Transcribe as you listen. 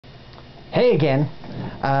Hey again.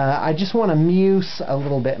 I just want to muse a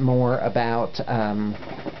little bit more about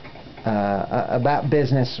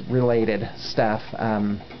business-related stuff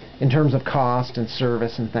in terms of cost and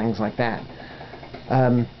service and things like that.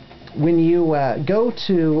 When you go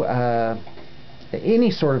to any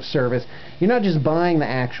sort of service, you're not just buying the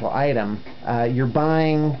actual item, you're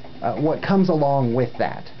buying what comes along with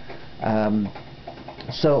that.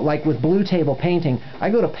 So like with Blue Table Painting, I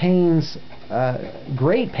go to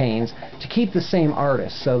great pains to keep the same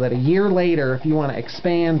artist, so that a year later, if you want to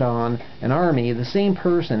expand on an army, the same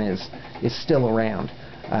person is still around.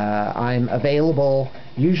 I'm available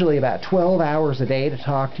usually about 12 hours a day to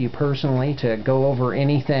talk to you personally, to go over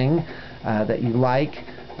anything that you like.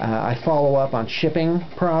 I follow up on shipping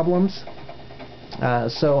problems.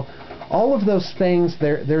 So all of those things,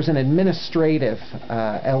 there's an administrative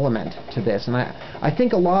element to this, and I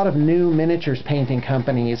think a lot of new miniatures painting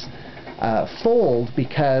companies fold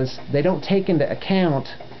because they don't take into account,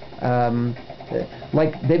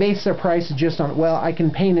 like they base their prices just on, well, I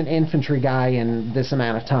can paint an infantry guy in this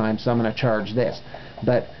amount of time, so I'm going to charge this.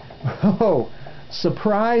 But oh,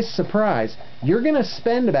 surprise, surprise, you're going to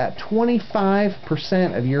spend about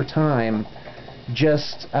 25% of your time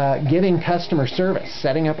just giving customer service,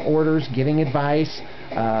 setting up orders, giving advice,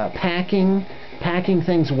 packing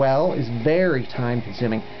things well is very time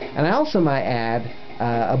consuming. And I also might add,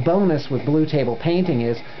 a bonus with Blue Table Painting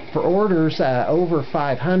is for orders over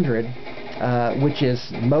 500, which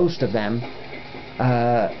is most of them,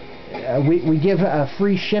 we give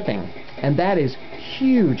free shipping, and that is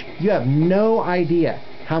huge. You have no idea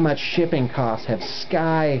how much shipping costs have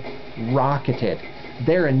skyrocketed.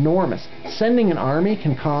 They're enormous. Sending an army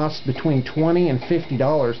can cost between $20 and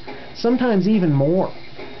 $50, sometimes even more.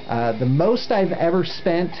 The most I've ever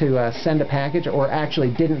spent to send a package, or actually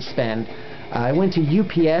didn't spend, I went to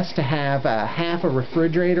UPS to have half a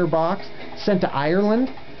refrigerator box sent to Ireland,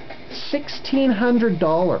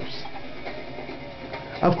 $1,600.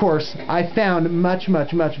 Of course, I found much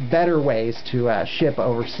better ways to ship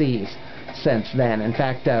overseas since then. In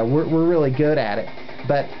fact, we're really good at it.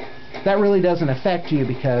 But that really doesn't affect you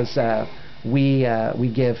because we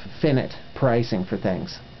give finite pricing for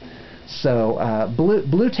things. So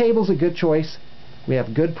Blue Table's a good choice. We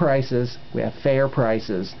have good prices, we have fair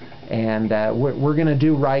prices, and we're going to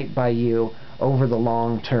do right by you over the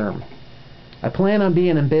long term. I plan on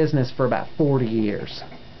being in business for about 40 years.